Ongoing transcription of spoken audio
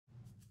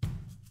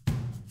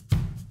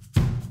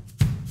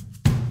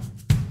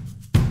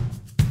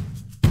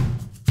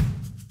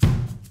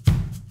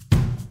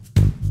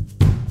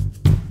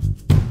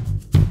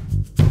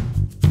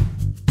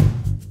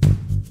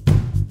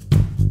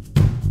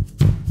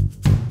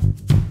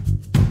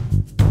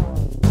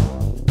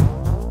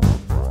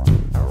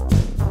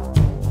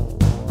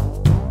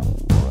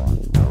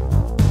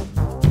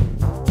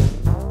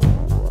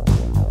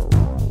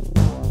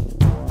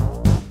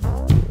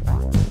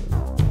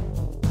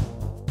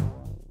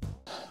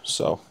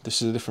So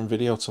this is a different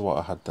video to what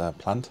I had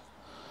planned.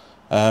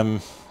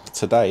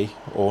 Today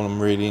all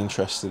I'm really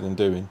interested in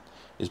doing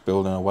is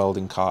building a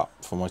welding cart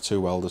for my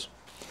two welders.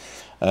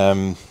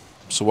 So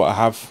what I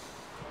have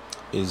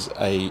is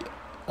I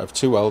have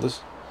two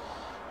welders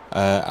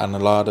and a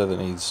ladder that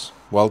needs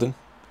welding,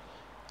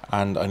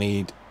 and I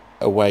need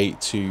a way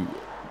to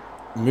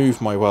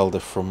move my welder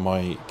from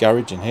my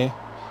garage in here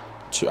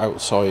to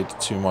outside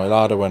to my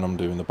ladder when I'm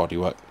doing the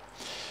bodywork.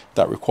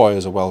 That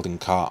requires a welding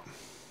cart.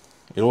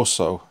 It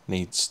also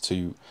needs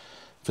to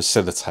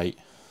facilitate,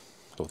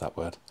 love that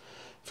word,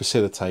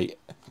 facilitate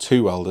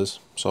two welders.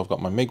 So I've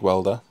got my MIG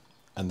welder,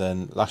 and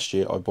then last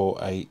year I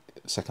bought a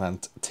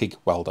second-hand TIG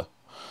welder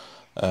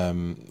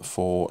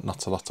for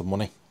not a lot of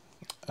money.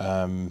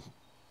 I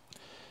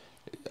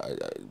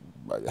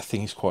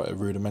think it's quite a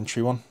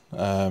rudimentary one.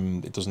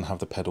 It doesn't have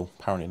the pedal.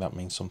 Apparently that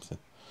means something.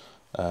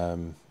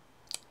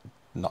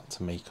 Not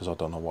to me, because I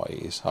don't know what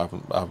it is.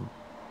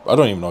 I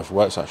don't even know if it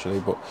works actually,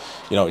 but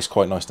you know, it's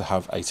quite nice to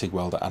have a TIG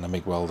welder and a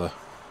MIG welder.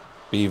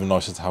 Be even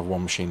nicer to have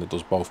one machine that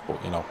does both,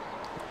 but you know,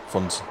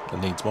 funds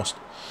and needs must.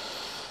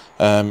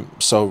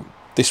 So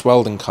this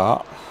welding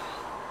cart,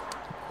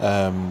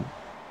 the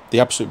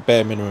absolute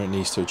bare minimum it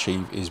needs to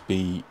achieve is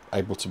be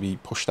able to be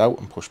pushed out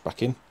and pushed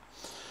back in.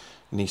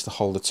 It needs to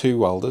hold the two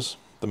welders,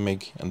 the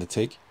MIG and the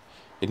TIG.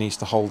 It needs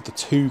to hold the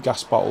two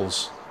gas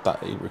bottles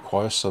that it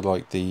requires, so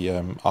like the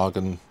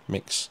argon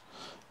mix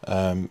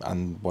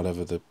and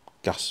whatever the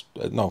gas,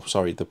 no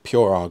sorry, the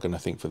pure argon I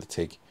think for the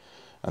TIG,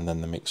 and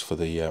then the mix for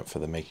the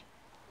MIG.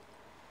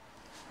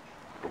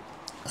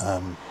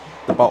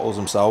 The bottles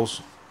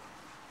themselves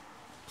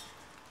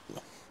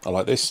are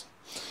like this.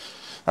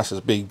 That's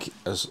as big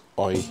as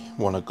I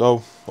want to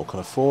go or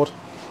can afford,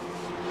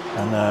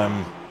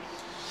 and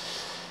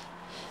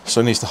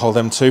so it needs to hold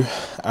them too.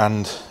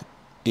 And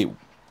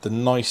the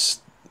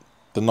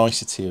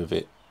nicety of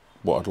it,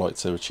 what I'd like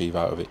to achieve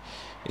out of it,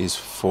 is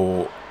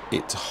for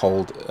it to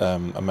hold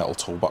a metal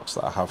toolbox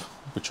that I have,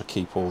 which I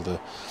keep all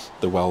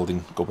the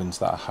welding gubbins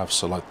that I have.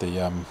 So like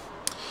the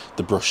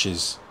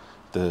brushes,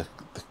 the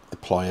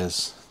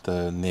pliers,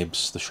 the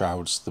nibs, the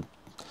shrouds.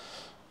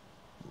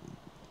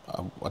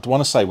 I'd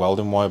want to say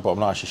welding wire, but I'm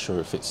not actually sure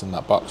it fits in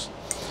that box.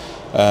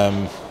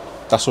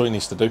 That's all it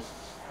needs to do.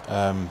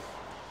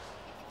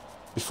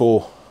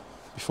 Before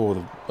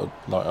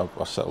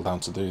I settled down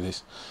to do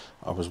this,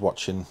 I was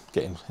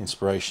getting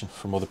inspiration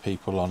from other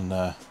people on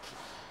the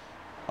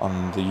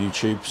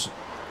YouTubes.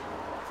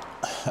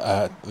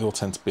 They all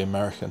tend to be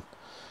American,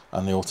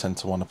 and they all tend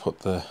to want to put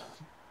the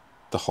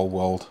whole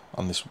world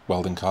on this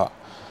welding cart.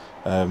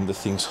 The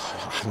things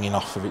hanging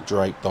off of it,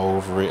 draped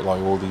over it,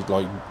 like all these,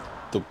 like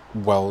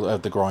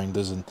the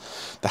grinders and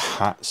the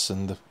hats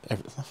and the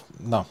everything.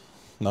 No.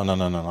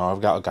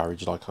 I've got a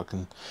garage. Like I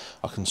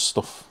can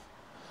stuff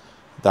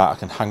that. I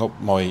can hang up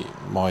my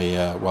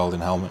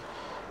welding helmet.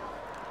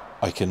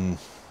 I can,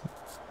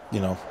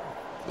 you know,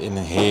 in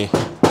here,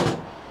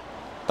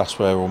 that's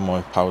where all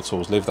my power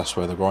tools live. That's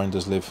where the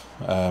grinders live.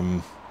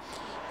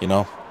 You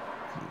know,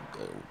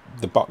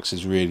 the box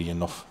is really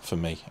enough for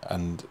me,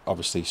 and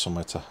obviously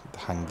somewhere to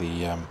hang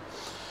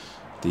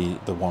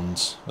the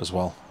wands as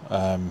well.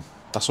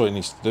 That's all it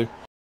needs to do.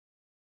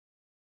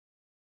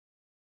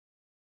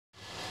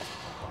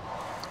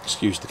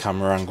 Excuse the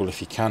camera angle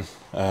if you can.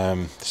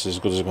 This is as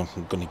good as I'm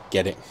going to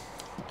get it.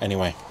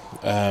 Anyway,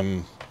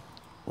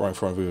 right in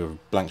front of you,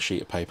 a blank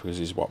sheet of paper, because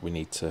this is what we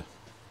need to.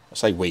 I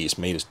say we, it's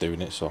me that's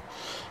doing it, so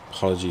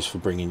apologies for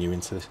bringing you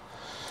into this.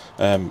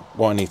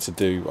 What I need to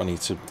do, I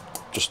need to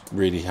just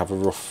really have a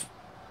rough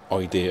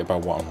idea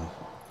about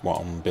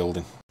what I'm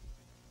building.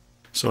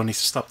 So I need to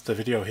stop the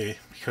video here,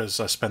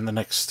 because I spend the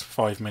next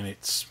 5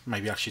 minutes,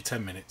 maybe actually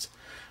 10 minutes,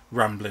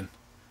 rambling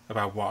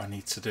about what I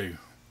need to do.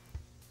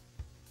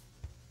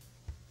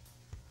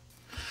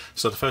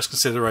 So the first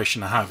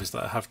consideration I have is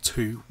that I have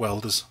two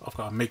welders. I've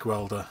got a MIG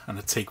welder and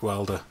a TIG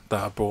welder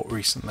that I bought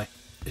recently.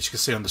 As you can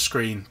see on the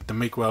screen, the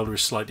MIG welder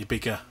is slightly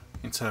bigger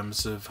in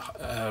terms of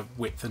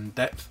width and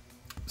depth,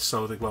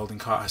 so the welding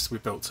cart has to be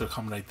built to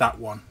accommodate that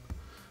one.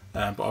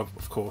 But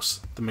of course,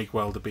 the MIG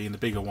welder being the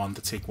bigger one,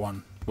 the TIG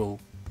one will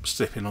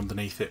slip in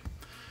underneath it.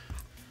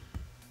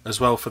 As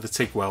well, for the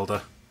TIG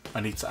welder,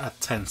 I need to add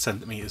 10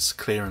 centimeters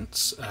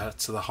clearance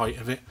to the height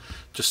of it,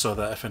 just so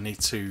that if I need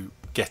to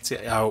get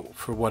it out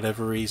for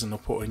whatever reason or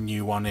put a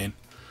new one in,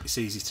 it's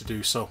easy to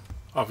do so.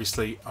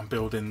 Obviously, I'm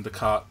building the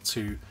cart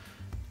to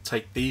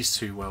take these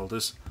two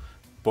welders,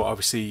 but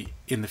obviously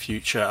in the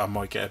future I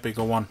might get a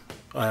bigger one.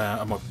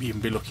 I might even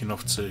be lucky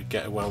enough to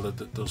get a welder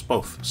that does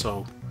both.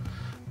 So,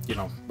 you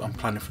know, I'm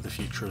planning for the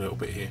future a little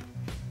bit here.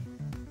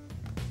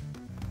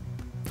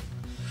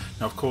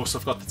 Now, of course,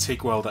 I've got the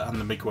TIG welder and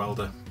the MIG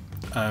welder.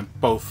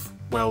 Both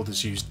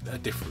welders use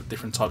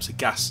different types of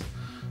gas,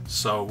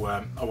 so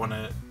I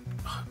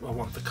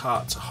want the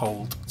cart to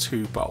hold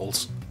two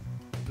bottles.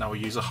 Now, we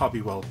use a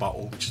hobby weld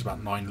bottle, which is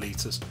about 9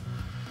 litres.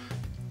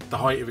 The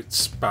height of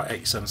it's about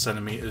 87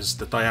 centimetres.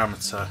 The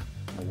diameter,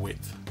 or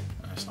width,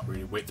 it's not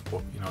really width,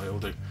 but you know, it'll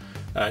do,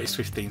 is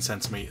 15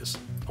 centimetres.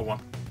 I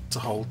want to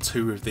hold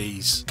two of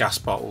these gas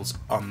bottles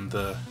on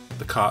the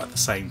the cart at the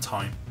same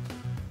time.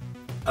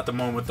 At the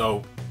moment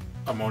though,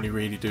 I'm only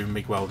really doing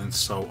MIG welding,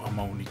 so I'm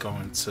only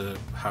going to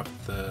have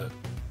the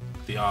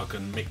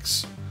argon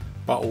mix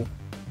bottle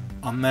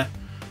on there,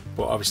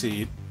 but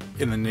obviously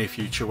in the near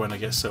future when I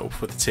get set up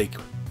for the TIG,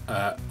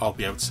 I'll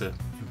be able to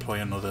employ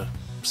another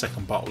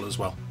second bottle as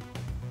well.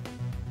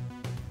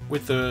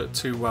 With the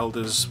two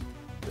welders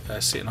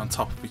sitting on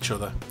top of each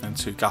other and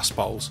two gas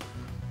bottles,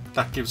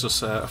 that gives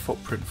us a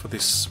footprint for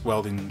this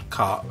welding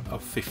cart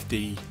of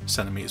 50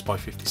 centimeters by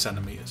 50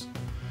 centimeters.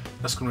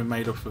 That's going to be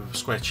made up of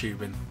square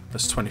tubing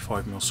that's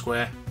 25mm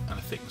square and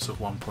a thickness of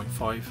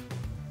 1.5.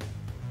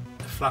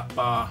 The flat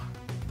bar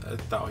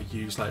that I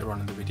use later on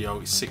in the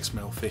video is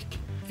 6mm thick.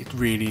 It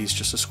really is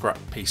just a scrap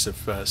piece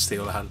of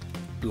steel I had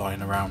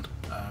lying around.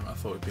 I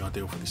thought it would be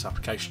ideal for this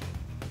application.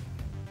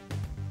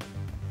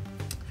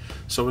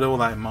 So with all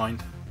that in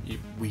mind,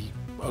 we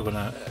are going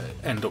to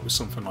end up with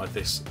something like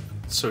this.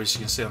 So as you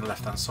can see on the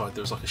left hand side,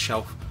 there's like a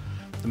shelf.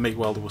 The MIG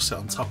welder will sit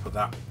on top of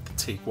that, the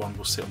TIG one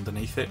will sit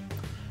underneath it.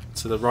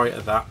 To the right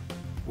of that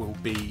will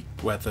be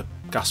where the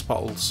gas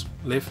bottles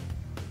live.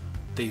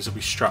 These will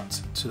be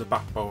strapped to the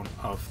backbone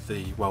of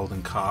the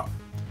welding cart,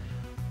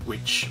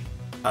 which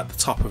at the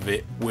top of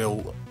it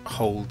will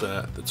hold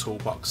the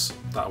toolbox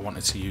that I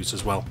wanted to use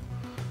as well,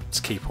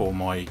 to keep all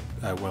my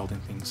welding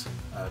things,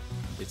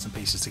 bits and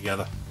pieces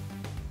together.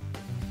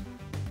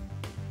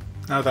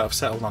 Now that I've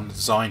settled on the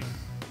design,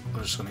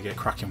 I'm just going to get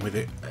cracking with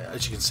it.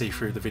 As you can see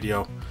through the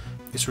video,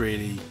 it's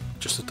really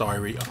just a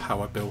diary of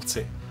how I built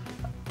it.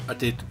 I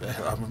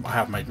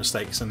have made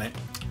mistakes in it.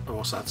 I've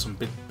also had some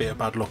bit of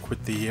bad luck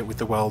with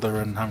the welder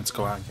and having to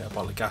go out and get a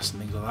bottle of gas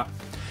and things like that.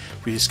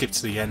 If we skip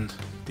to the end,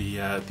 the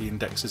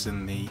index is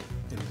in the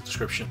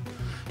description.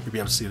 You'll be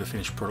able to see the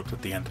finished product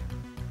at the end.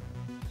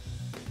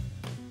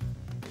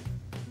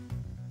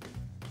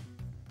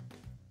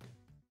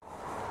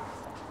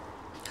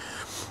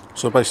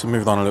 So I basically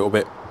moved on a little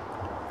bit.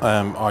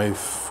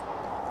 I've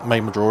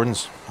made my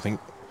drawings. I think,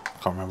 I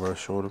can't remember where I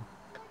showed them.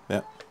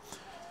 Yeah.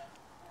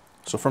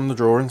 So from the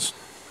drawings,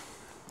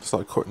 I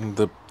started cutting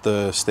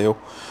the steel.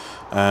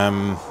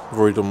 I've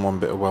already done one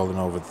bit of welding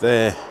over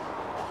there.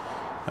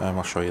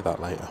 I'll show you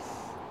that later.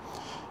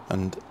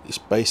 And it's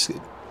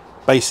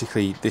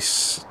basically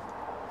this,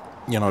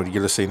 you know,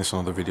 you'll have seen this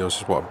on other videos.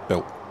 This is what I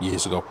built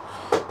years ago.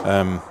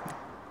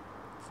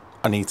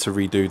 I need to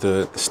redo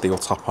the steel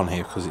top on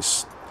here because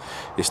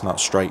it's not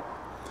straight,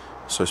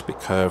 so it's a bit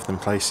curved in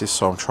places.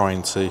 So I'm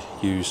trying to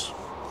use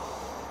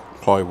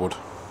plywood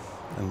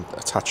and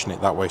attaching it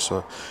that way,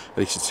 so at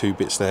least the two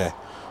bits there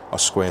are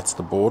square to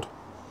the board,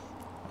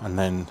 and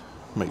then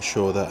make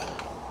sure that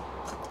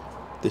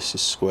this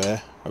is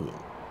square,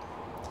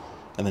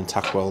 and then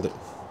tack weld it.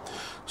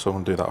 So I'm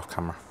going to do that off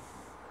camera.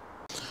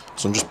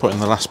 So I'm just putting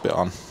the last bit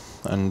on,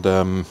 and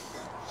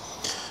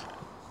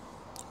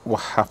what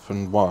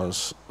happened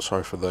was,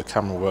 sorry for the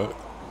camera work,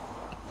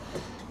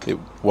 it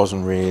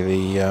wasn't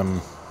really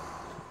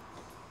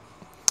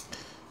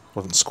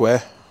wasn't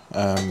square.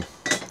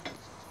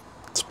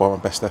 Despite my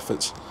best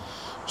efforts,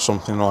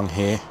 something along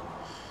here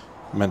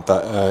meant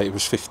that it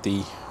was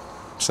 50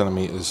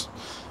 centimeters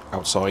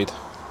outside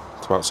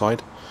to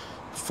outside.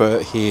 For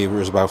here it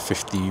was about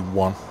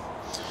 51,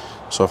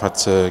 so I've had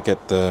to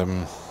get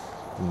the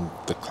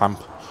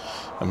clamp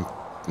and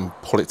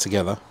pull it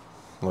together,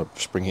 like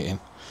just bring it in,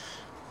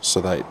 so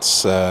that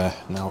it's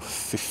now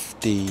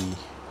 50.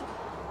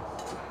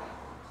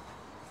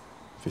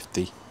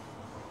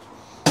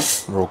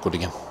 We're all good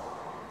again.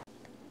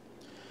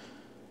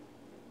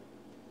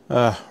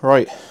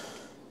 Right,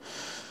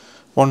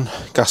 one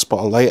gas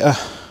bottle later,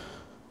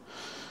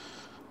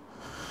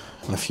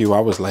 and a few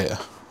hours later,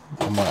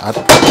 I might add.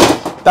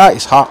 That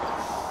is hot.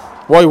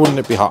 Why wouldn't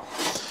it be hot?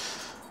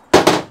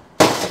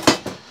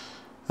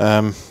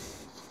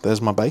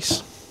 There's my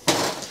base.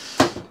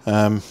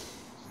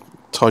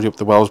 Tidy up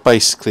the wells.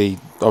 Basically,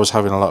 I was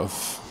having a lot of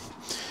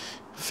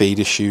feed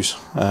issues,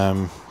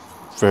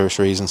 various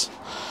reasons.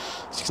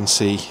 As you can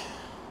see,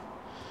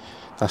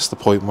 that's the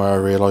point where I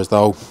realised,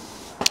 oh,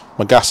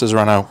 my gas has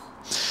run out.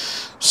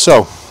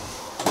 So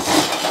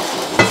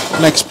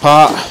next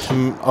part,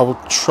 I will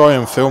try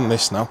and film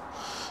this now.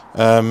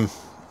 I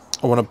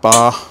want a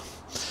bar.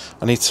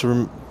 I need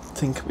to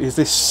think, is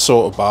this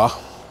sort of bar?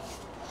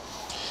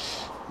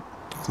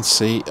 You can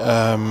see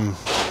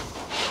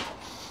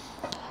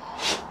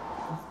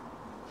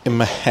in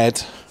my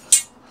head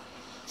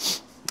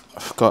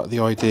I've got the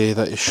idea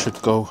that it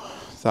should go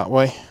that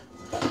way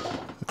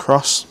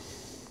across.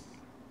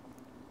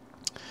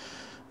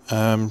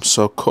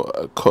 So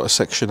cut a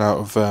section out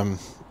of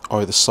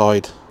either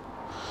side,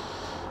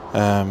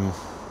 and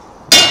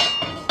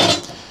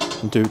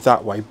do it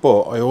that way.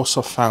 But I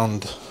also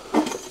found a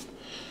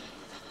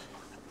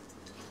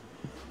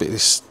bit of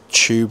this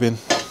tubing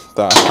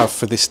that I have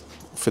for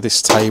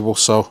this table.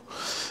 So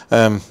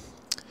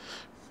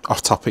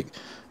off topic,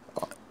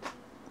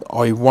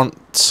 I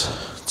want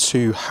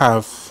to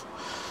have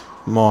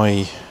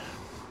my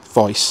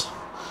vice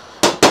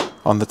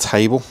on the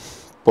table,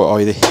 but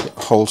I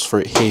holes for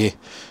it here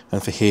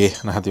and for here,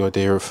 and I had the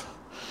idea of,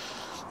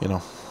 you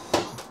know,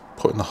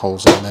 putting the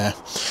holes in there.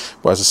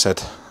 But as I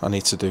said, I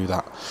need to do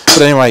that.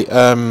 But anyway,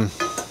 I'm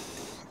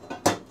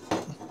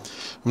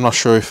not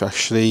sure if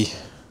actually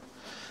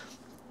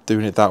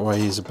doing it that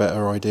way is a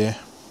better idea,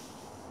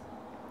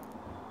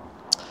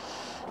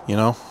 you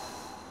know.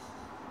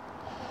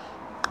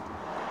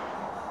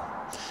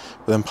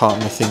 But then part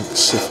of me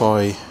thinks if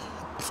I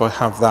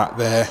have that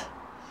there,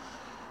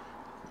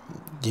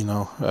 you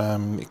know,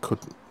 it could.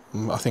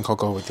 I think I'll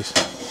go with this.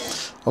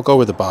 I'll go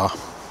with the bar.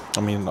 I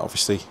mean,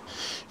 obviously,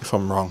 if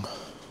I'm wrong,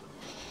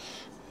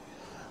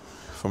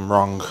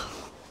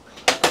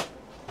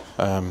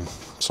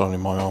 it's only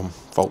my own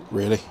fault,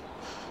 really.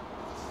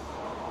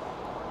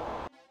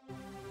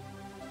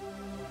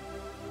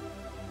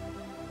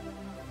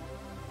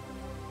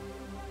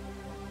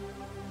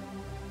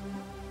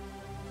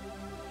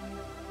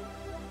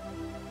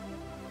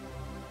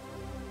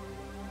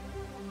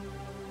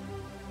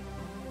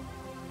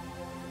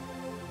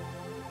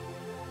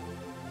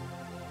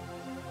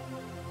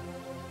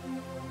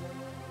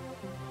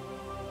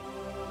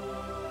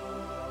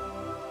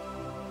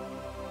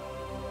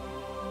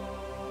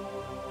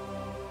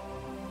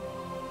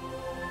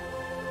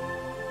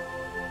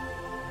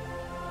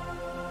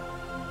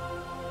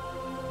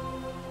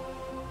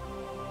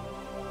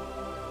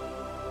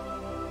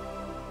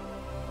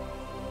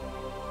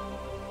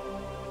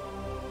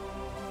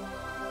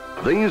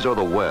 These are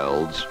the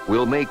welds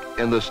we'll make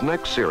in this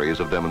next series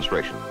of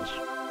demonstrations.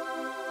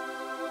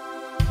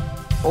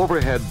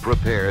 Overhead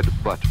prepared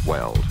butt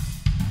weld.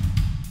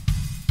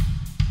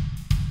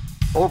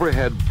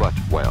 Overhead butt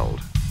weld.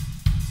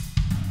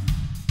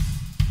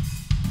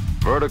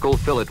 Vertical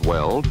fillet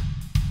weld.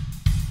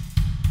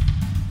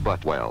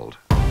 Butt weld.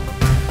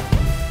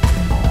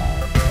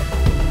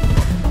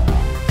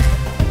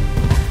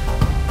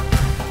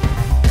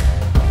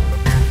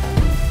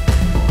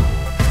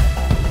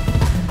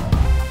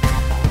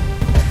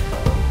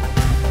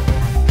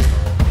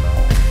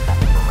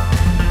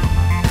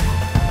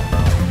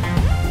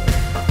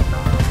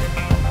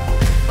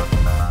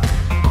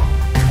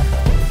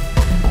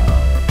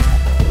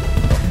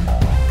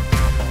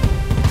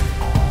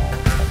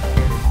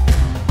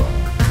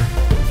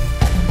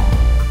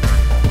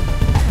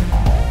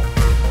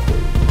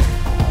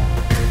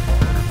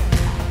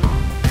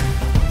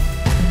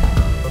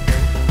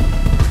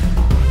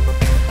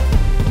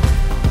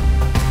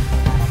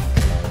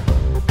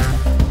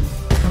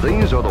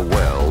 These are the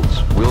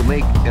welds we'll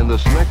make in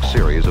this next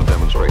series of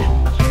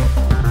demonstrations.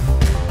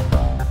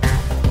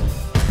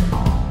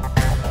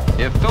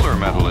 If filler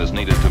metal is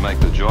needed to make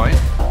the joint,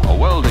 a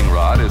welding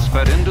rod is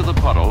fed into the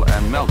puddle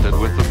and melted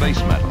with the base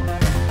metal.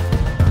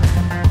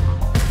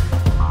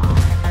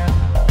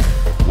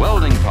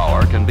 Welding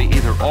power can be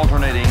either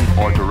alternating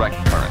or direct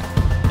current,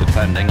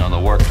 depending on the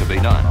work to be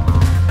done.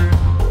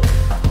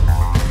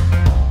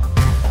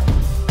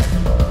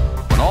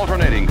 When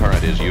alternating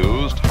current is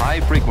used,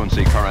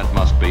 high-frequency current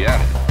must be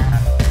added.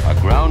 A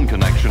ground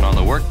connection on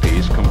the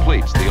workpiece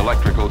completes the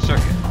electrical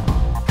circuit.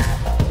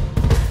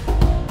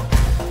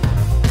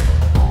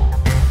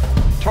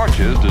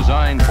 Torches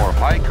designed for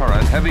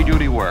high-current,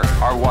 heavy-duty work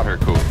are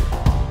water-cooled.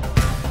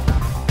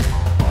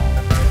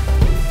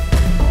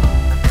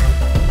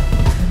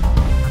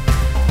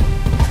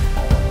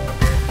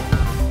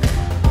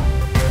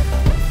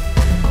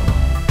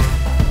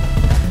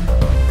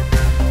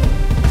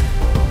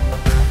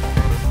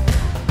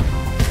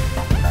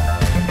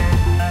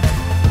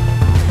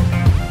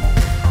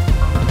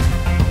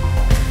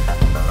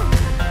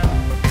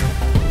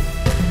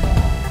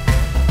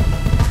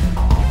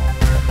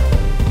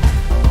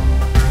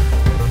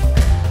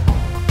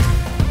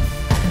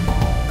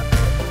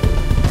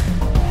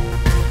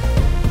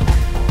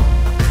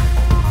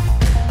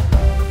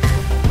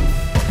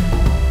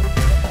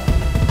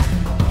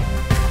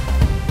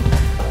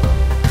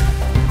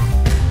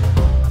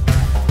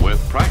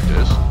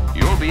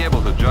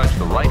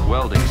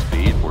 Welding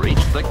speed for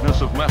each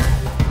thickness of metal.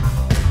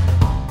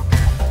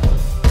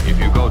 If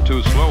you go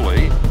too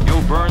slowly,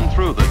 you'll burn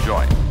through the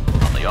joint.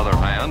 On the other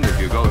hand, if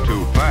you go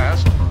too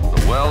fast,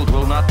 the weld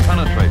will not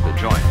penetrate the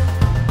joint.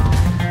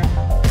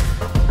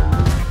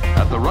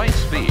 At the right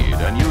speed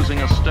and using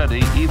a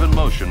steady, even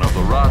motion of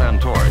the rod and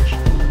torch,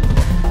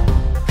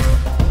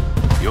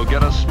 you'll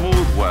get a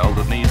smooth weld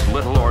that needs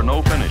little or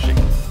no finishing.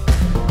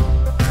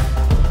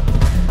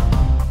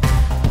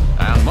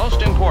 And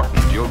most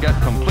important, you'll get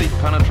complete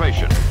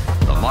penetration,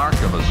 the mark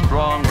of a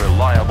strong,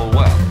 reliable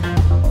weld.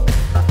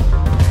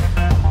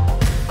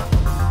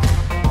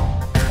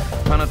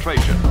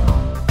 Penetration.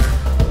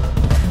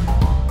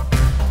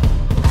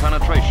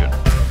 Penetration.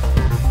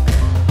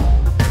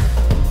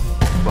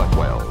 Butt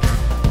weld.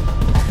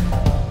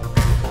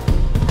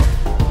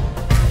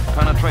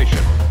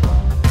 Penetration.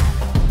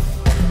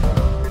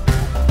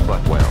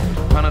 Butt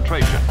weld.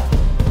 Penetration.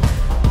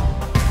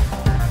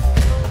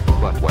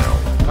 Butt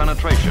weld.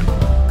 Penetration.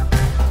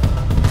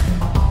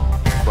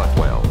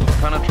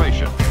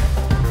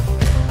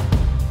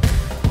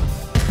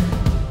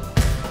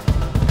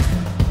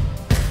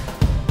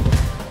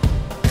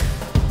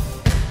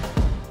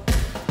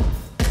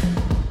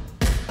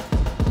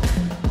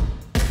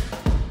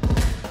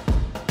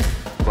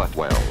 butt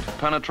weld.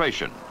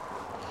 Penetration.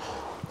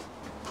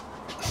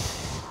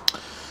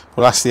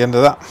 Well, that's the end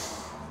of that.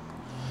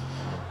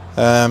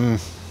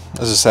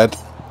 As I said,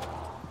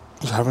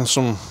 I was having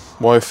some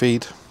wire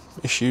feed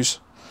issues,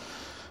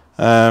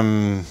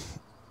 and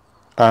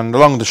the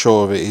long and the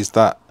short of it is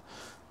that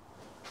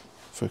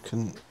if I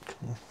can,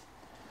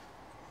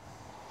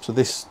 so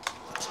this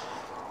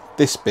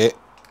bit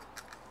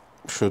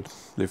should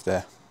live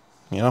there,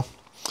 you know,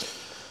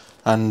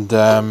 and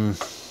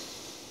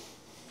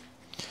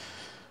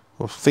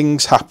well,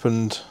 things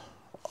happened.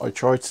 I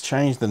tried to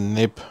change the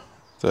nib,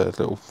 the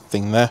little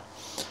thing there.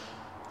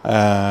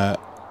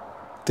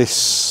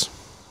 This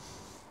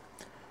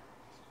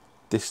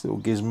little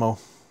gizmo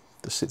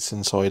that sits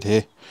inside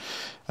here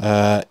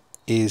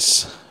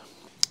is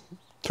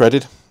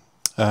threaded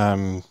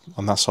on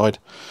that side,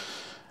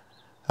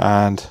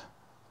 and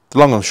the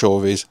long and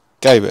short of it is,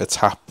 gave it a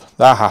tap.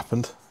 That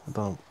happened. I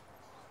don't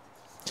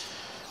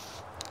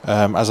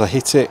know. As I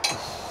hit it,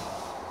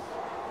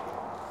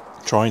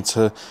 trying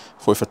to,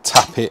 if I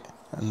tap it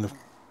and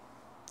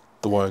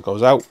the wire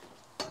goes out,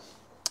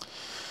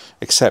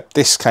 except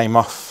this came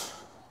off.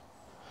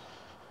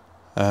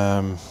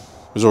 It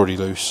was already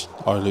loose.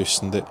 I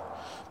loosened it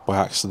by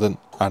accident,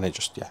 and it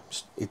just, yeah,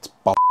 it's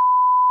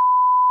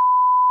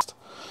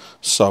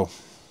so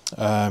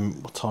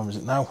what time is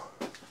it now?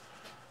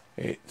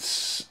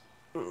 It's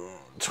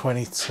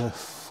 20 to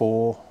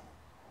 4.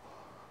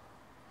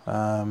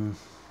 Yeah,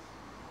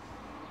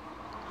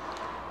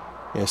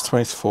 it's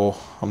 20 to 4.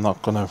 I'm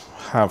not gonna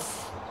have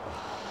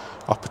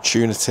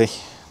opportunity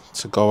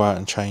to go out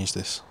and change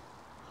this,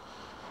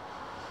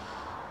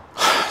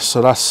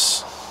 so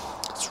that's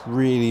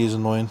really is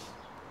annoying.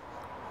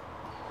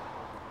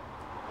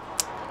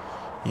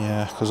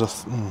 Yeah,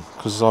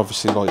 because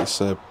obviously, like,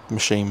 it's a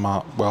machine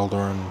marked welder,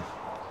 and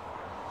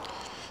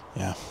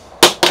yeah,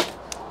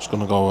 just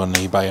gonna go on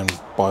eBay and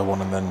buy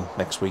one, and then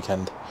next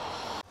weekend.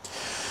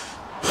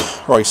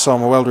 Right, so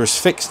my welder is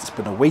fixed. It's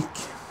been a week,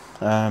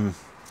 and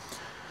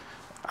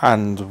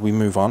we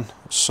move on.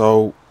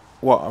 So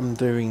what I'm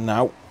doing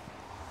now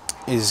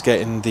is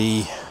getting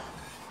the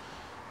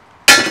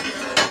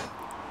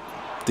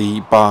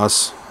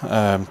bars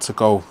to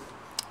go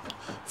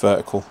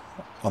vertical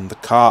on the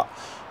cart.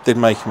 Did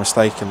make a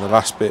mistake in the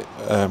last bit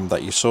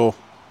that you saw.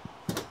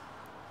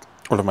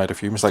 Well, I made a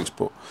few mistakes,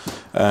 but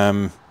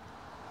of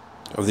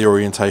the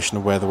orientation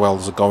of where the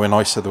welders are going.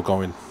 I said they're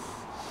going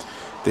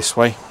this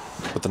way,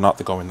 but they're not.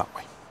 They're going that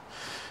way.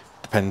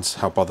 Depends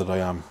how bothered I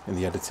am in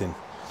the editing,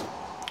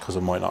 because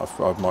I might have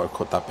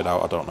cut that bit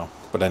out. I don't know.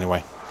 But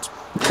anyway, it's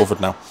covered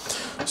now.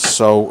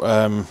 So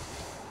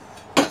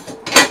you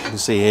can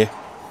see here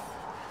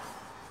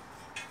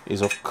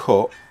is I've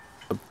cut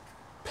a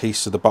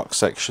piece of the box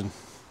section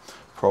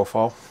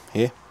profile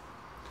here.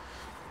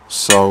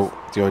 So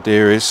the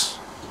idea is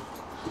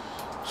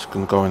just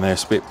going to go in there.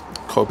 It's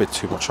cut a bit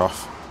too much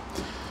off.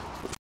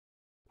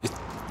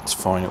 It's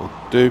fine, it'll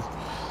do.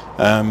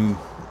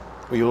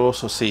 What you'll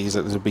also see is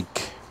that there's a big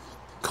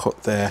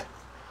cut there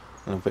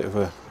and a bit of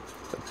a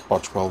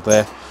bodge weld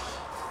there.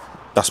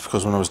 That's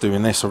because when I was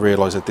doing this, I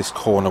realised that this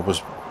corner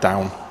was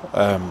down,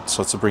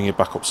 so to bring it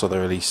back up so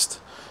they're at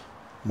least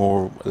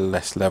more or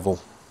less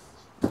level,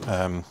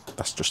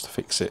 that's just to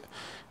fix it.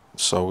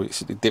 So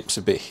it dips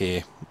a bit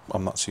here.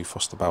 I'm not too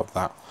fussed about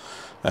that.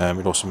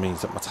 It also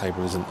means that my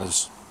table isn't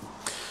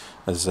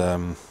as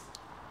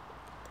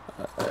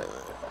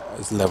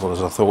level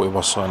as I thought it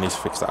was, so I need to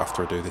fix that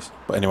after I do this.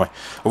 But anyway,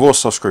 I've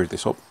also screwed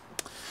this up.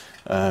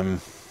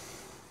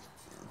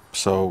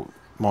 So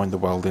mind the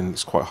welding,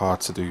 it's quite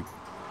hard to do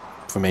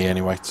for me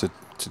anyway, to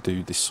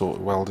do this sort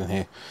of welding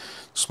here,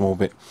 small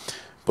bit.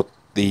 But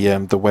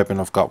the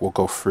webbing I've got will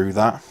go through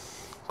that.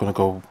 I'm gonna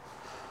go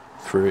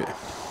through it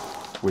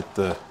with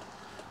the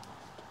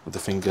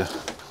finger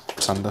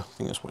sander, I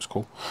think that's what it's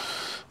called.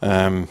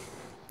 Gonna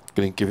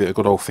give it a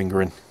good old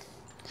fingering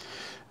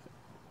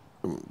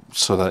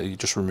so that it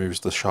just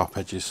removes the sharp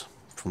edges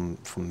from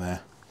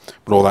there.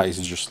 But all that is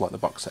just like the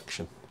box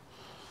section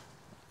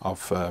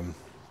of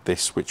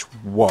this, which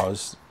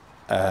was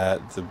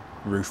the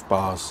roof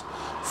bars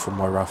from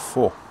my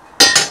RAV4.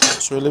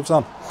 So it lives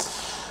on.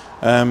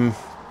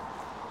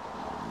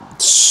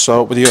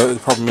 So but the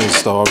problem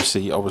is, though,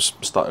 obviously I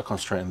started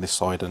concentrating on this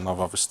side, and I've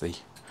obviously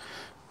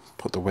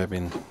put the web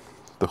in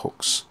the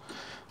hooks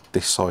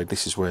this side.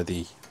 This is where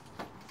the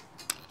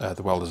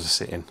welders are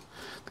sitting.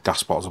 The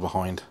gas bottles are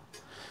behind,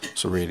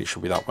 so really it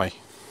should be that way,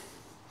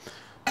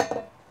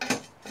 like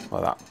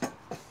that,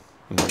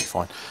 and it'll be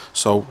fine.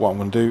 So what I'm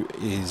going to do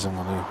is I'm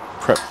going to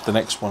prep the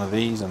next one of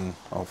these, and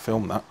I'll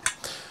film that,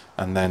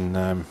 and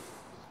then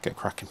get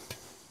cracking.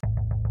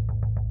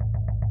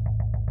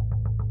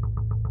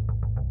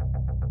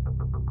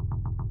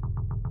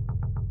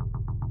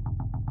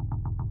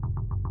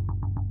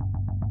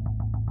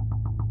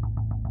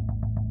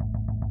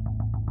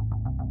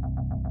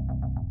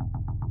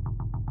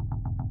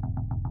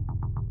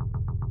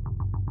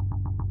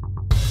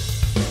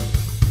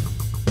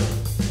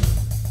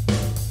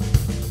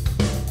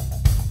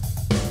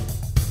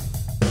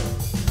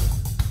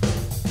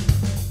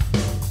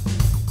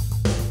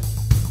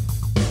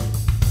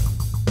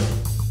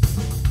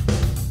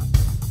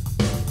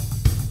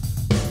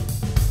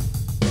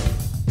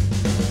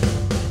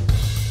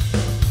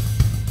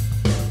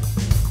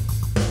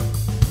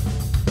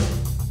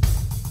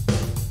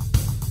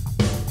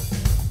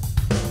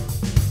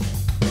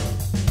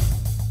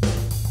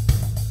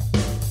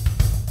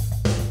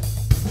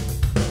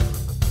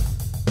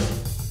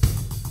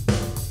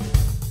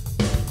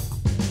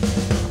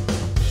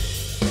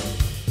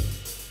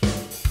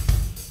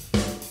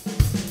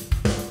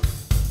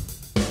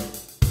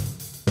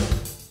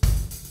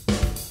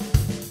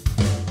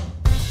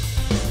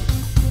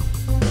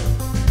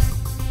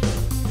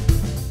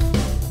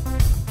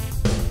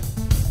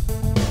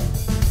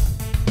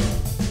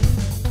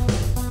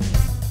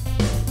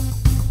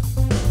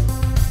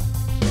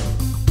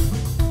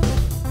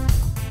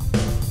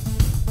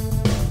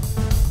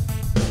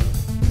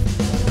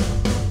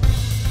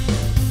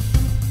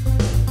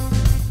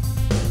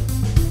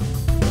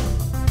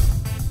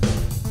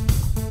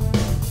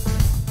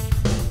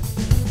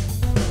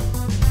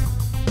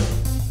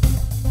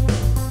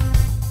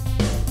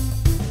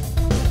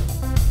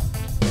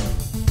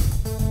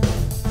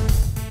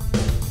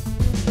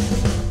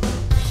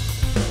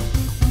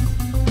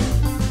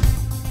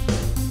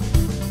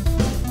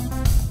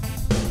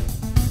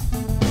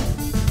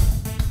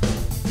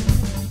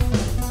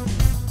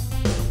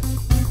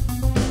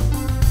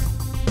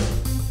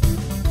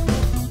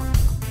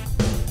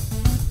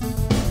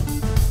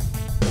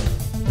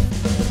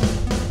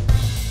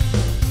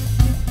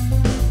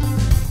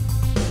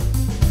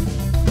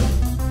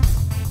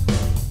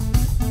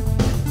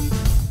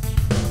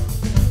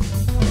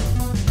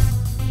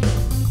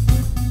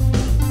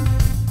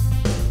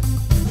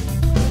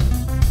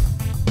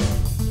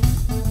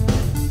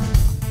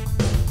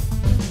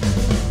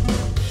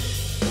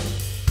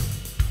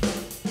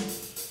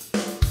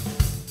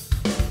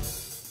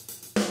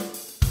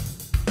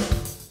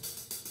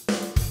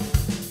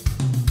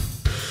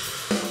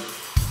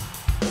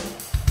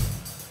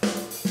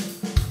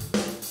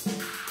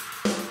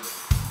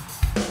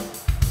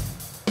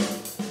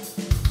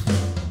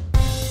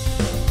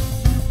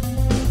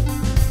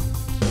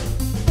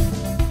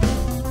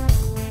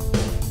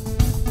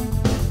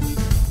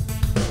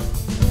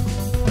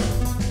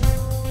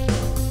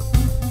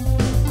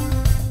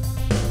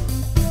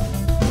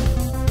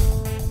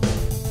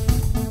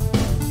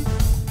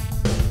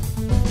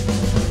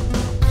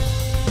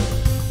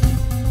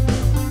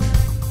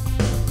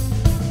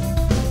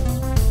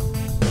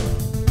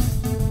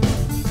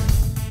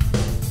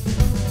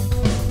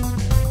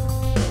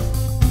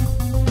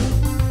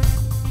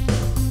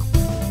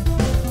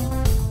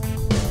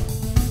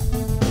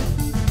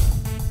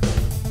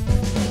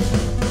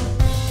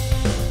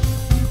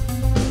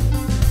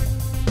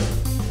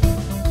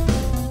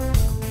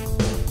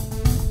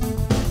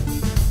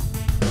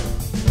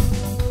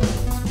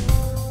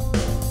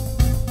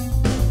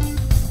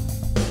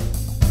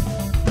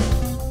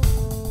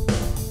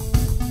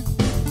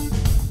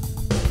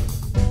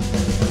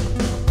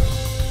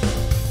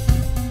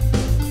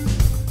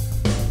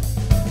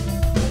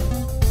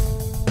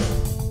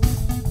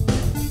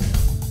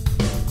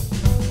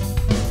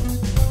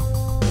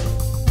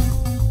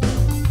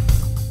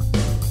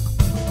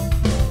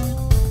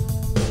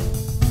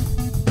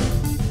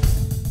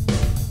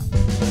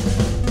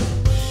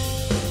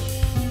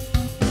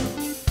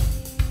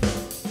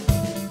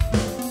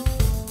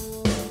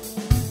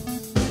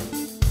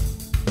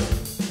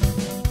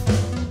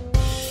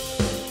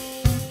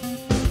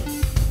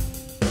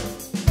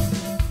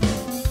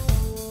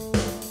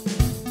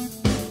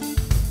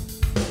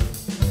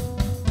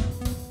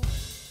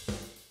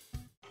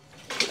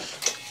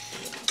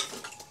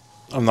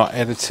 I'm not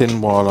editing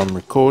while I'm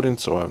recording,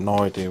 so I have no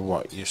idea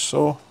what you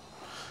saw,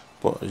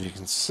 but as you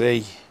can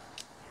see,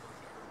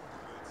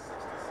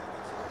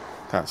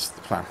 that's the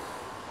plan.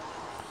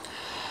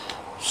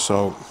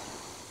 So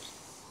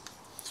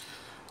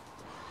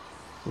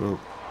we'll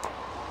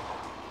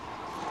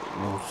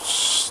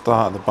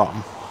start at the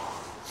bottom.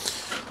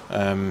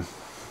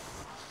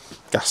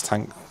 Gas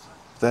tank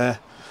there,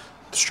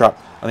 the strap.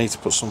 I need to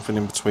put something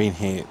in between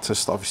here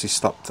to obviously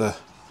stop the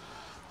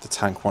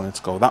tank wanting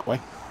to go that way.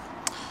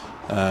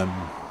 As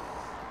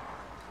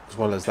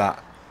well as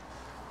that,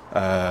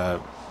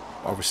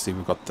 obviously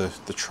we've got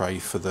the tray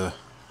for the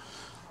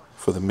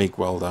MIG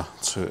welder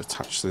to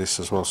attach to this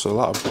as well. So a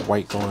lot of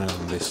weight going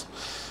on this,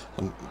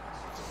 and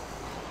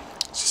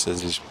as it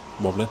says, is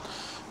wobbling.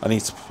 I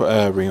need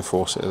to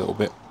reinforce it a little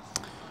bit.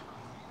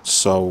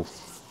 So I'm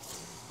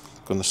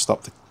going to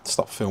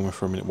stop filming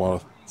for a minute while I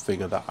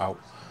figure that out,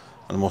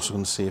 and I'm also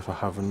going to see if I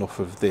have enough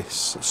of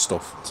this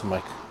stuff to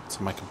make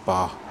a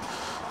bar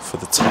for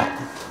the top.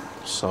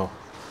 So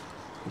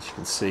as you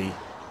can see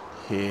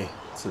here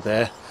to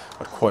there,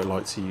 I'd quite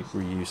like to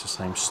reuse the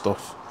same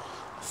stuff.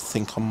 I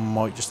think I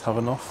might just have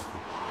enough.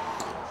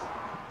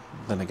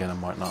 Then again, I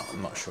might not.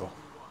 I'm not sure.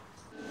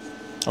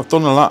 I've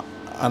done a lot,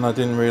 and I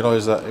didn't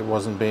realise that it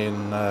wasn't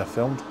being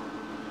filmed.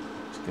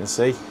 As you can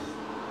see,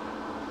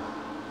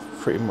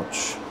 pretty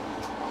much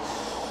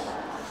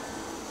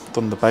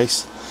done the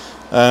base.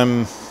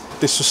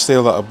 This was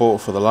steel that I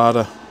bought for the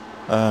ladder,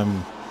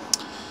 and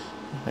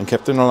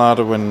kept in the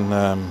ladder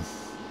when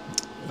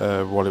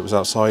while it was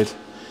outside,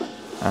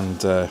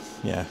 and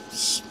yeah,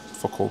 it's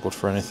fuck all good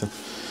for anything.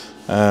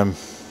 You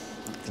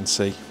can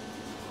see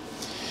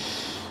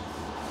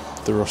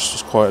the rust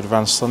was quite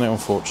advanced on it,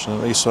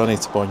 unfortunately, so I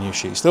need to buy new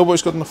sheet steel, but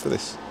it's good enough for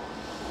this.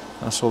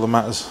 That's all that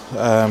matters.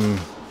 I'm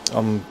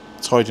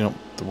tidying up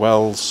the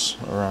welds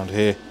around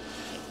here.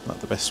 Not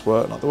the best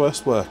work, not the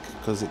worst work,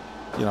 because it,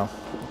 you know,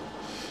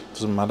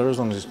 doesn't matter as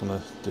long as it's going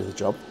to do the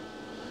job.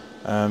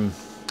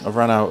 I've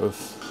ran out of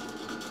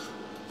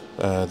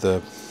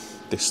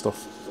this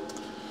stuff,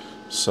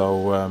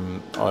 so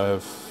I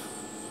have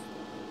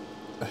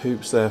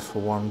hoops there for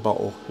one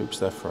bottle, hoops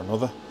there for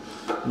another.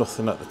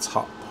 Nothing at the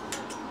top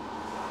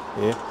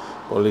here,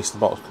 but at least the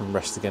bottle can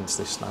rest against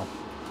this now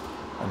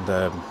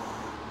and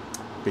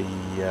be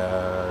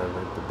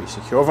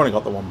secure. I've only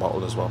got the one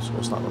bottle as well, so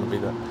it's not going to be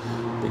the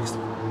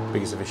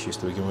biggest of issues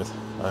to begin with.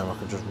 I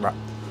can just wrap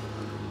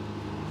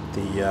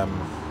the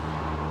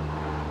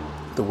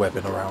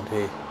webbing around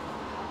here,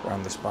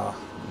 around this bar,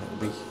 and it'll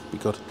be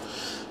good.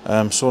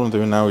 So all I'm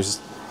doing now is,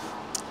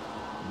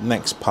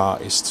 next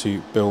part is to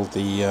build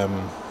the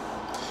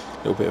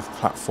little bit of a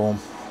platform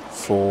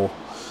for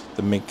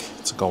the MIG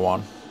to go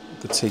on.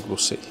 The TIG will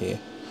sit here.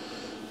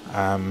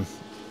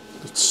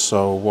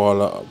 So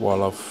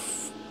while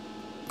I've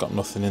got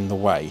nothing in the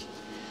way,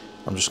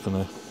 I'm just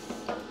going to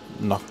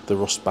knock the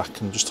rust back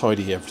and just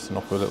tidy everything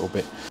up a little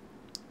bit.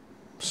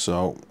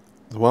 So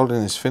the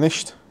welding is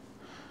finished.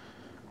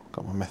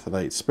 Got my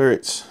methylated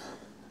spirits,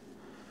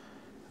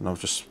 and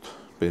I've just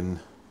been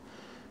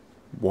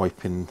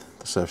wiping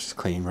the surface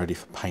clean, ready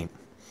for paint.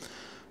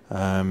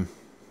 More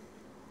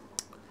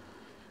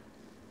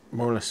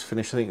or less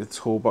finished. I think the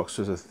toolbox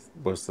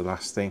was the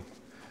last thing.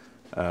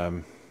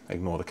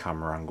 Ignore the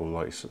camera angle,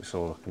 like it's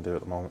all I can do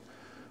at the moment.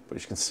 But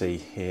as you can see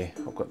here,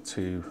 I've got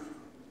two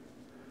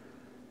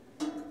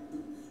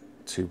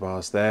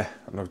bars there,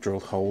 and I've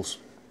drilled holes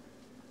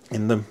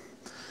in them.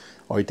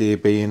 Idea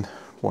being,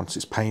 once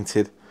it's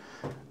painted,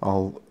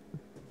 I'll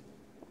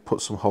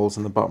put some holes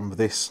in the bottom of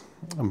this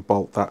and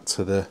bolt that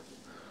to the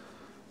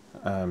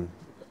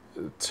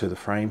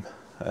frame,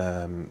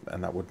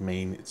 and that would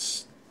mean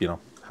it's, you know,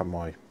 have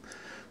my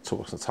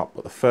toolbox on the top.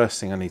 But the first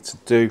thing I need to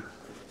do,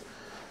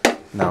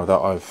 now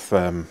that I've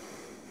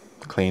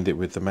cleaned it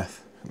with the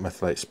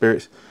methylated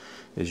spirits,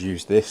 is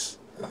use this.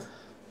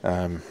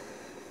 You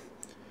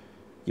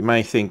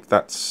may think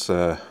that's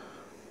it's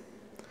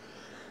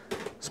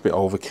a bit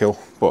overkill,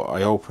 but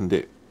I opened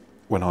it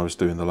when I was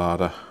doing the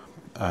ladder,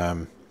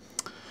 and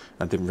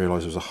didn't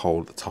realise there was a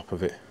hole at the top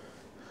of it,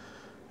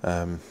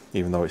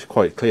 even though it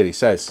quite clearly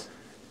says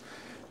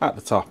at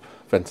the top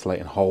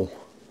ventilating hole.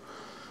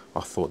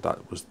 I thought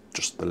that was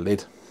just the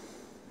lid.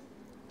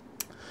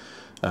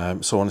 So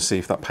I want to see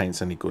if that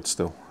paint's any good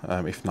still.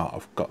 If not,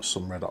 I've got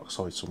some red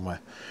oxide somewhere.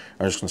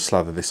 I'm just going to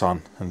slather this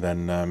on and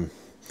then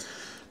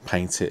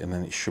paint it, and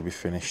then it should be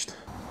finished.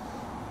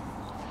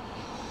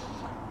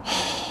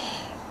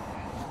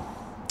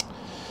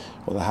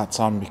 Well, the hat's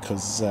on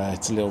because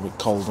it's a little bit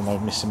cold and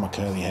I'm missing my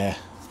curly hair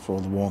for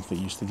all the warmth it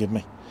used to give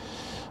me.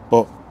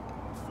 But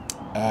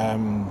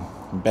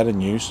better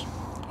news,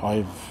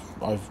 I've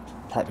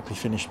practically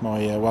finished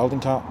my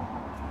welding cart.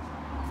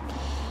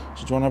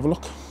 So do you want to have a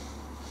look?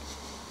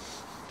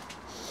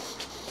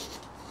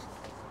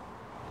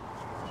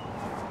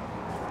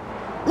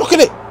 Look at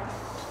it!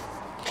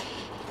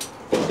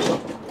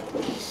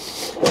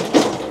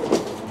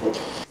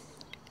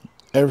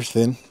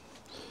 Everything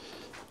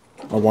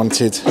I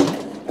wanted,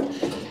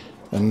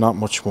 and not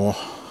much more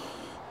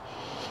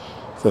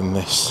than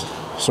this.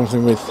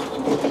 Something with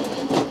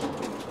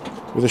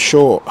with a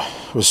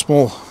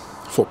small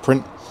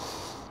footprint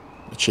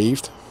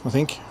achieved, I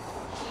think.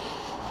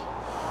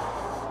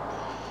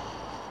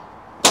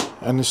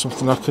 And it's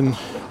something I can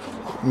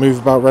move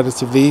about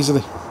relatively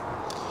easily.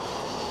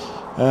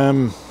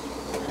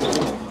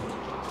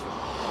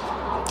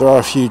 There are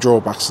a few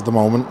drawbacks at the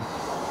moment,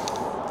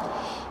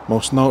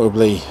 most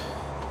notably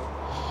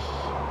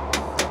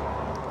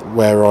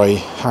where I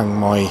hang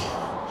my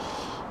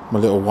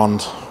little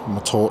wand, my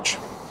torch.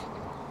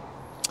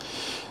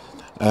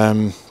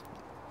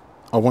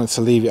 I wanted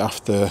to leave it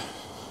after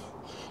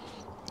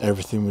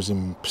everything was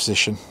in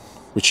position,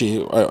 which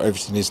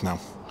everything is now,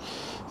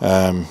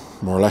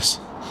 more or less.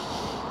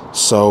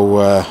 So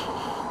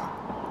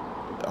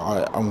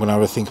I'm going to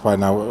have a think about it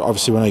now.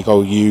 Obviously when I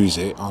go use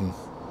it on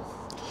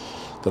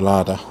the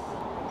ladder,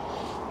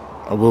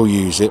 I will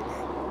use it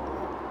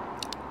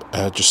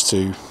just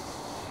to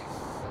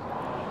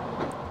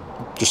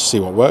see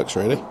what works,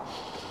 really.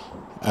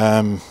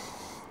 That's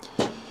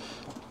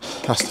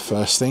the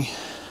first thing.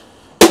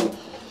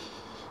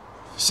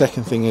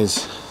 Second thing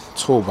is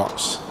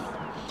toolbox.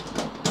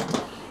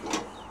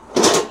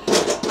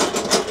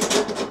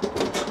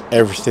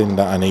 Everything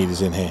that I need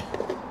is in here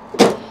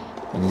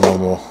and no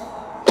more.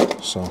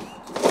 So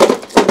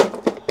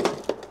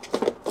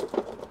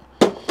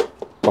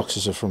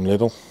boxes are from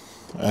Lidl.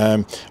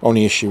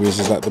 Only issue is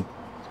that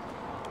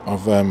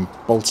I've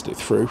bolted it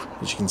through,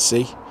 as you can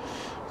see,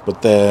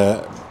 but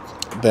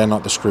they're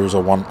not the screws I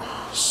want.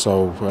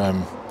 So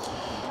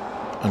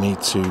I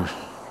need to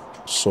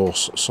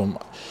source some.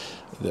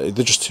 They're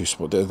just too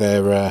small.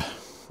 They're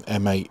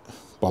M8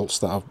 bolts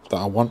that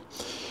I want.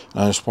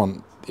 And I just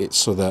want it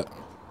so that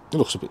it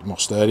looks a bit more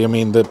sturdy. I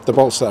mean, the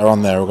bolts that are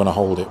on there are going to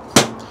hold it,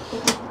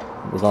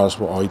 regardless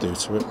of what I do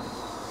to it.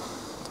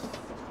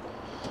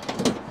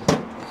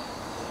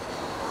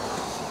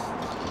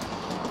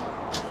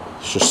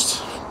 It's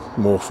just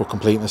more for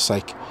completeness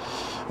sake.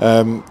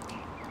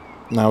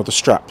 Now the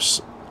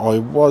straps, I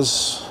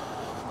was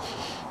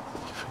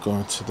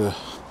going to the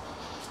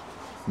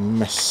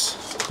mess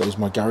that is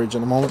my garage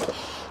at the moment.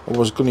 I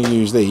was going to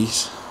use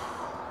these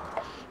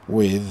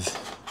with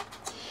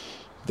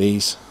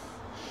these,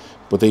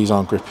 but these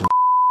aren't gripping.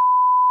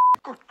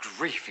 Good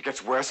grief, it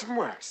gets worse and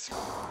worse.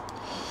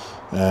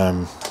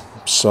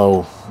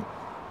 So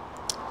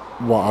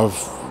what I've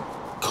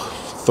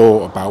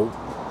thought about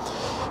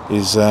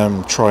is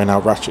trying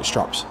out ratchet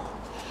straps.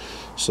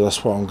 So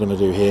that's what I'm going to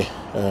do here.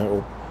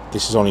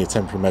 This is only a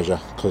temporary measure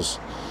because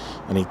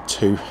I need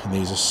 2, and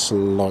these are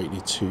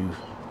slightly too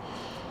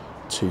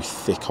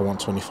thick. I want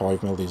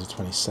 25mm, these are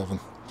 27.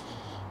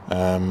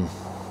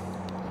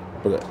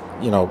 But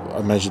you know,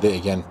 I measured it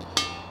again.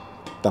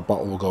 That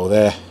bottle will go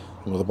there,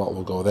 another bottle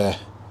will go there.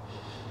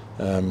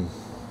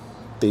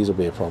 These will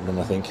be a problem,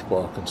 I think,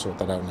 but I can sort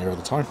that out near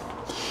the time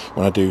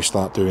when I do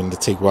start doing the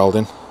TIG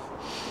welding.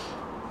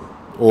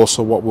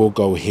 Also, what will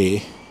go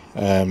here,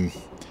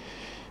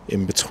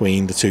 in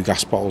between the 2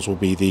 gas bottles, will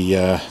be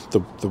the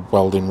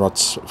welding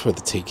rods for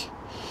the TIG.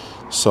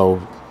 So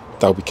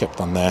they'll be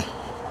kept on there.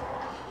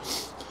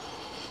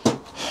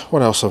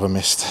 What else have I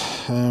missed?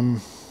 I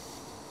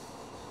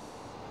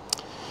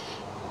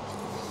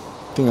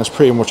think that's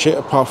pretty much it,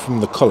 apart from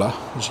the colour.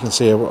 As you can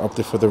see up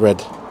there for the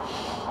red,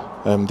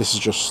 this is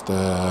just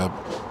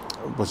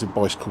was it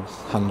bicycle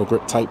handle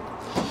grip tape,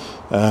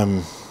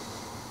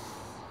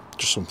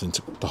 just something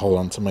to hold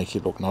on to make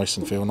it look nice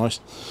and feel nice.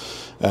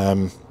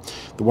 The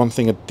one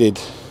thing that did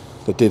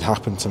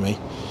happen to me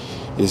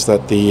is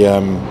that the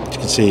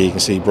you can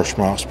see brush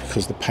marks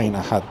because the paint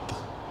I had,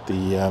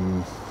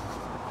 the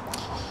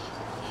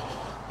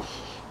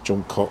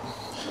jump cut,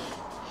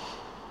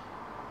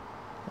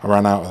 I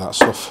ran out of that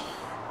stuff.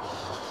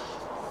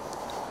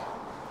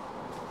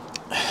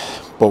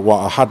 But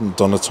what I hadn't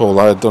done at all,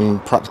 I had done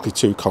practically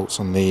 2 coats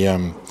on the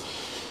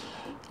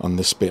on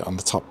this bit, on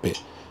the top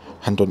bit,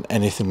 hadn't done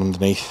anything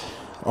underneath.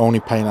 Only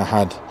paint I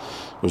had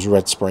was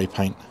red spray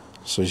paint.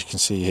 So as you can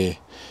see here,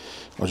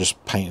 I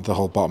just painted the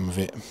whole bottom of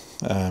it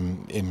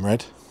in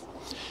red.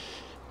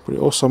 But it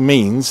also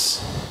means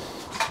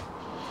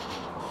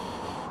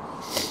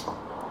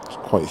it's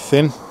quite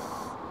thin,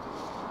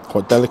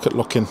 quite delicate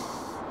looking.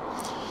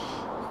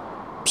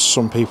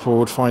 Some people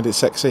would find it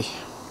sexy,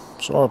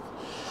 so I'm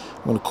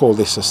going to call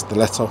this a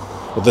stiletto,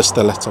 or the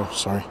stiletto,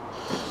 sorry.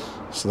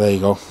 So there you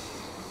go,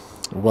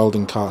 a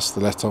welding cart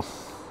stiletto.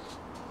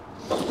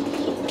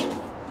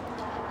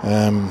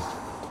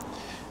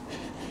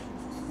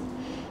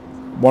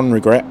 One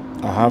regret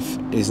I have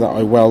is that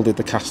I welded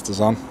the casters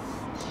on.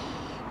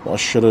 What I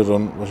should have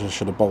done was I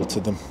should have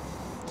bolted them,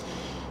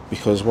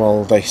 because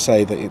while they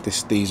say that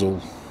these will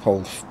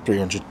hold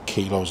 300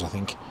 kilos, I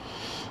think,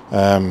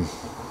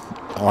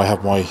 I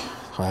have my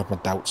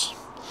doubts.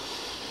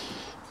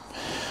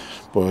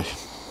 But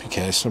who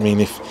cares? I mean,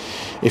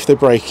 if they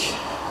break,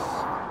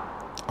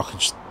 I can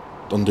just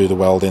undo the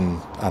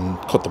welding and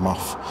cut them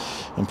off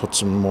and put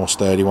some more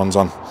sturdy ones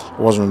on.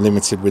 I wasn't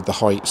limited with the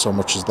height so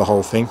much as the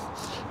whole thing.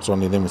 It was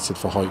only limited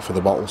for height for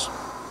the bottles.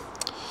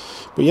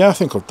 But yeah, I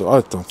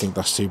don't think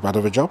that's too bad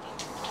of a job.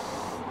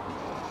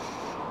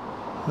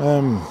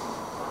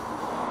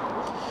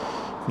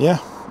 yeah,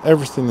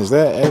 everything is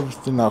there,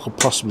 everything that I could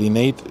possibly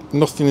need.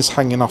 Nothing is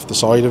hanging off the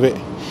side of it,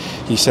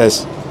 he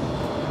says.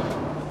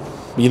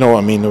 You know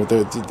what I mean,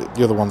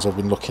 the other ones I've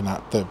been looking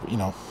at, you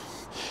know,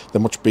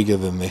 they're much bigger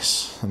than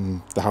this,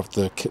 and they have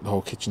the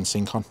whole kitchen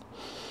sink on,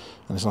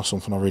 and it's not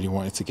something I really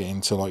wanted to get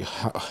into, like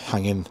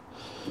hanging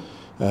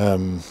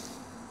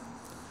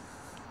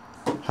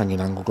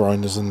angle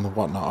grinders and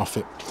whatnot off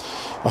it.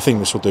 I think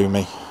this will do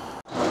me.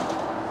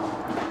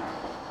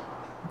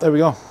 There we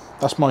go.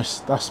 That's my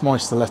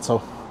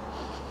Stiletto,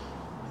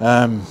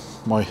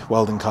 my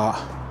welding cart.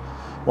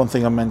 One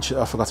thing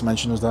I forgot to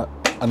mention was that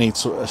I need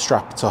a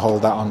strap to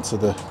hold that onto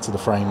the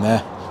frame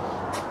there.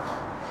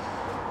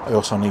 I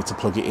also need to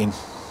plug it in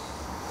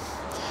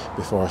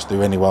before I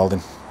do any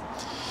welding.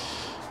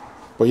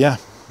 But yeah,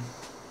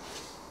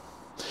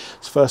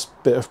 it's the first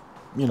bit of,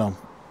 you know,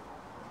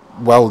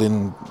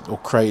 welding or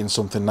creating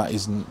something that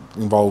isn't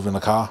involving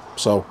a car.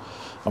 So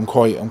I'm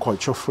quite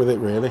chuffed with it,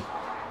 really.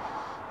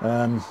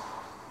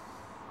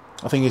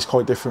 I think it's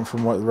quite different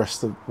from what the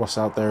rest of what's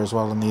out there as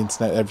well on the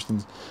internet.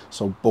 Everything's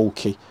so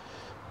bulky.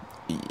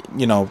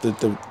 You know,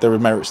 there are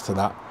merits to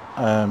that.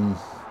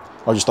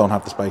 I just don't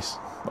have the space.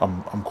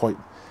 I'm quite,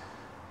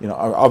 you know,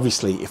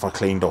 obviously if I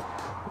cleaned up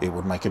it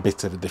would make a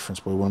bit of a difference,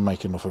 but it wouldn't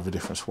make enough of a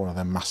difference for one of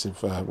them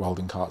massive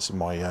welding carts in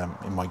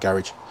my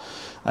garage.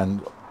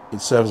 And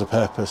it serves a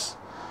purpose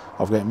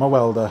of getting my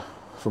welder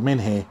from in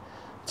here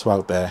to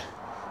out there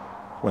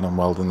when I'm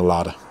welding the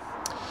ladder.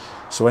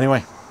 So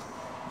anyway,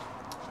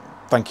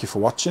 thank you for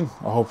watching.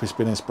 I hope it's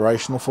been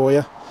inspirational for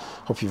you.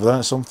 Hope you've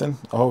learned something.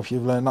 I hope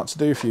you've learned not to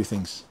do a few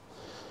things.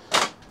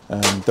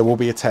 There will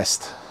be a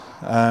test.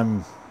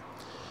 I'm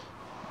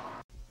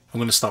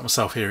going to stop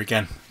myself here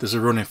again. There's a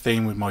running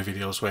theme with my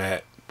videos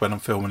where when I'm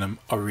filming them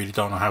I really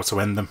don't know how to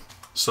end them,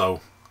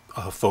 so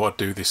I thought I'd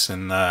do this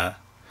in the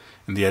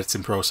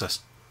editing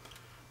process.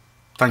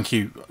 Thank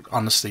you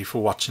honestly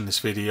for watching this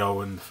video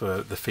and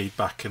for the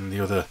feedback and the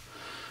other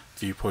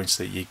viewpoints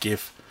that you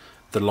give,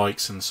 the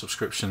likes and the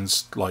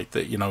subscriptions. Like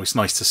that, you know, it's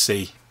nice to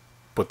see,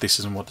 but this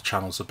isn't what the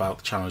channel's about.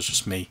 The channel is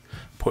just me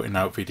putting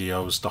out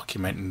videos,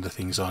 documenting the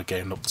things I'm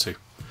getting up to.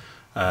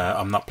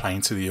 I'm not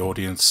playing to the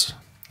audience,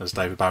 as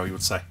David Bowie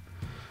would say.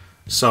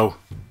 So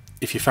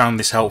if you found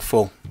this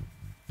helpful,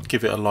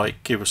 give it a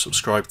like, give it a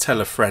subscribe, tell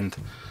a friend,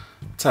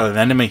 tell an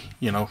enemy.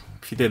 You know,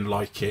 if you didn't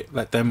like it,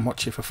 let them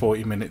watch it for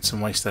 40 minutes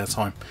and waste their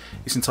time.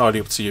 It's entirely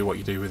up to you what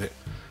you do with it.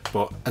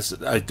 But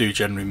as I do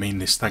generally mean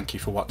this, thank you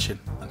for watching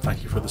and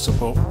thank you for the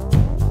support.